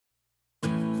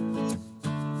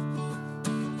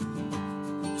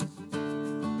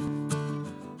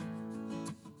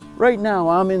Right now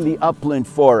I'm in the upland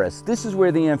forest. This is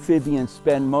where the amphibians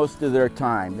spend most of their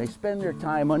time. They spend their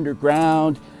time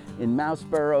underground, in mouse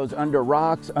burrows, under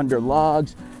rocks, under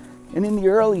logs. And in the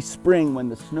early spring, when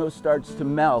the snow starts to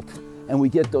melt and we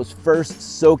get those first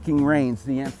soaking rains,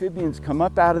 the amphibians come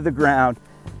up out of the ground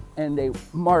and they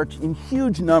march in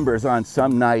huge numbers on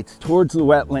some nights towards the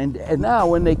wetland. And now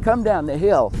when they come down the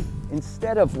hill,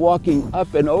 instead of walking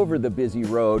up and over the busy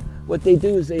road, what they do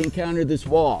is they encounter this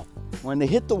wall. When they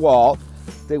hit the wall,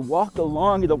 they walk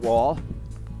along the wall,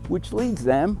 which leads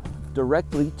them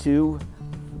directly to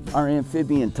our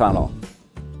amphibian tunnel.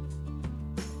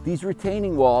 These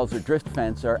retaining walls or drift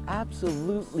fence are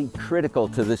absolutely critical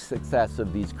to the success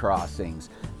of these crossings.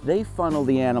 They funnel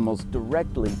the animals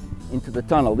directly into the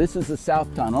tunnel. This is the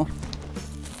south tunnel.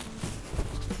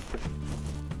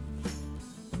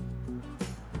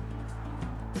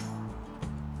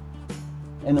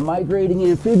 And the migrating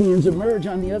amphibians emerge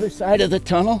on the other side of the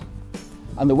tunnel,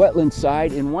 on the wetland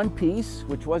side, in one piece,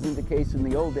 which wasn't the case in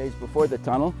the old days before the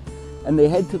tunnel, and they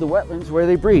head to the wetlands where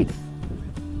they breed.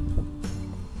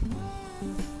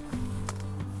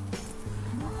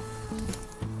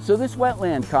 So this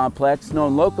wetland complex,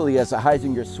 known locally as the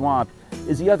Heisinger Swamp,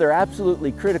 is the other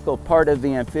absolutely critical part of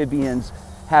the amphibians'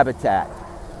 habitat.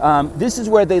 This is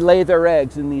where they lay their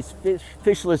eggs in these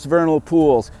fishless vernal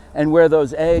pools, and where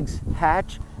those eggs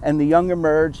hatch and the young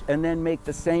emerge and then make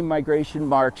the same migration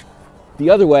march the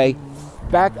other way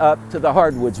back up to the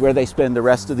hardwoods where they spend the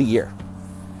rest of the year.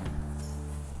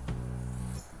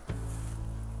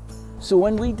 So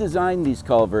when we designed these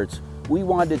culverts, we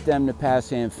wanted them to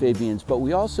pass amphibians, but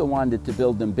we also wanted to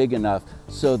build them big enough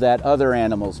so that other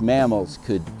animals, mammals,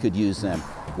 could use them.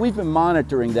 We've been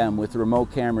monitoring them with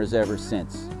remote cameras ever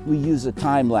since. We use a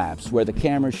time lapse where the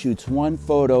camera shoots one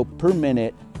photo per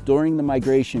minute during the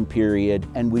migration period,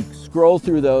 and we scroll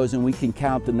through those and we can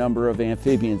count the number of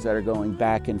amphibians that are going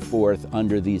back and forth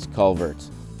under these culverts.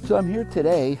 So I'm here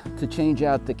today to change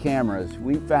out the cameras.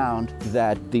 We found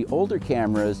that the older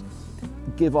cameras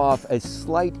give off a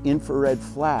slight infrared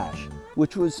flash,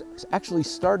 which was actually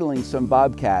startling some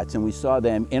bobcats, and we saw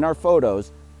them in our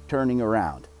photos turning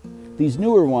around. These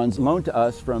newer ones, loaned to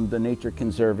us from the Nature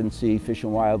Conservancy, Fish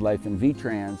and Wildlife, and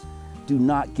VTrans, do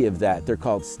not give that. They're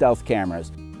called stealth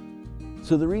cameras.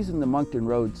 So the reason the Monkton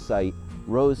Road site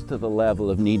rose to the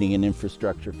level of needing an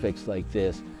infrastructure fix like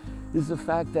this is the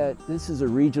fact that this is a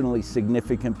regionally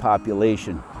significant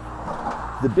population.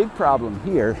 The big problem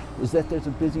here is that there's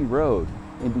a busy road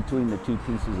in between the two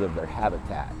pieces of their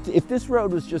habitat. If this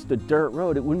road was just a dirt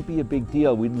road, it wouldn't be a big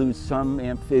deal. We'd lose some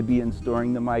amphibians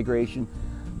during the migration,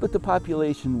 but the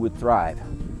population would thrive.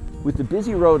 With a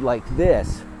busy road like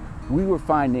this, we were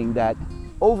finding that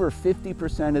over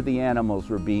 50% of the animals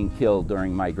were being killed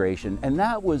during migration, and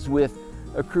that was with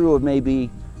a crew of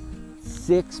maybe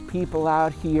 6 people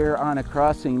out here on a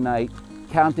crossing night,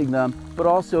 counting them, but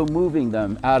also moving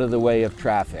them out of the way of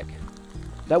traffic.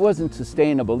 That wasn't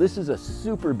sustainable. This is a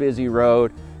super busy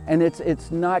road, and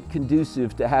it's not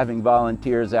conducive to having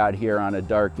volunteers out here on a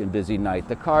dark and busy night.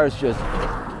 The cars just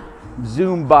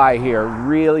zoom by here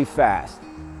really fast.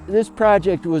 This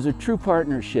project was a true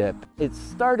partnership. It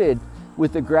started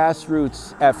with a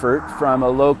grassroots effort from a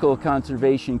local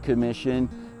conservation commission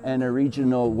and a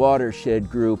regional watershed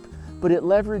group, but it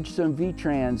leveraged some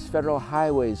VTrans federal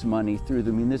highways money through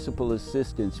the Municipal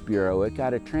Assistance Bureau. It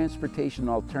got a Transportation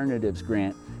Alternatives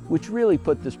grant, which really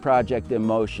put this project in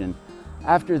motion.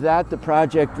 After that, the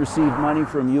project received money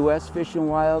from US Fish and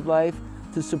Wildlife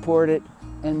to support it,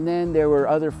 and then there were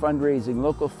other fundraising,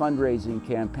 local fundraising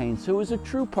campaigns. So it was a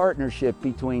true partnership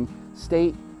between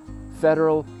state,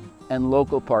 federal, and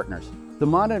local partners. The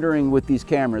monitoring with these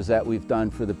cameras that we've done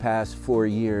for the past 4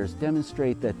 years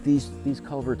demonstrate that these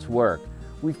culverts work.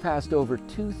 We've passed over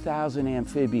 2,000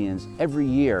 amphibians every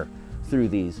year through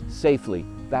these safely,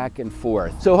 back and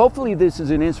forth. So hopefully this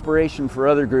is an inspiration for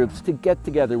other groups to get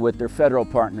together with their federal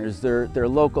partners, their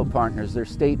local partners, their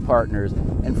state partners,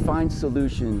 and find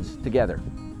solutions together.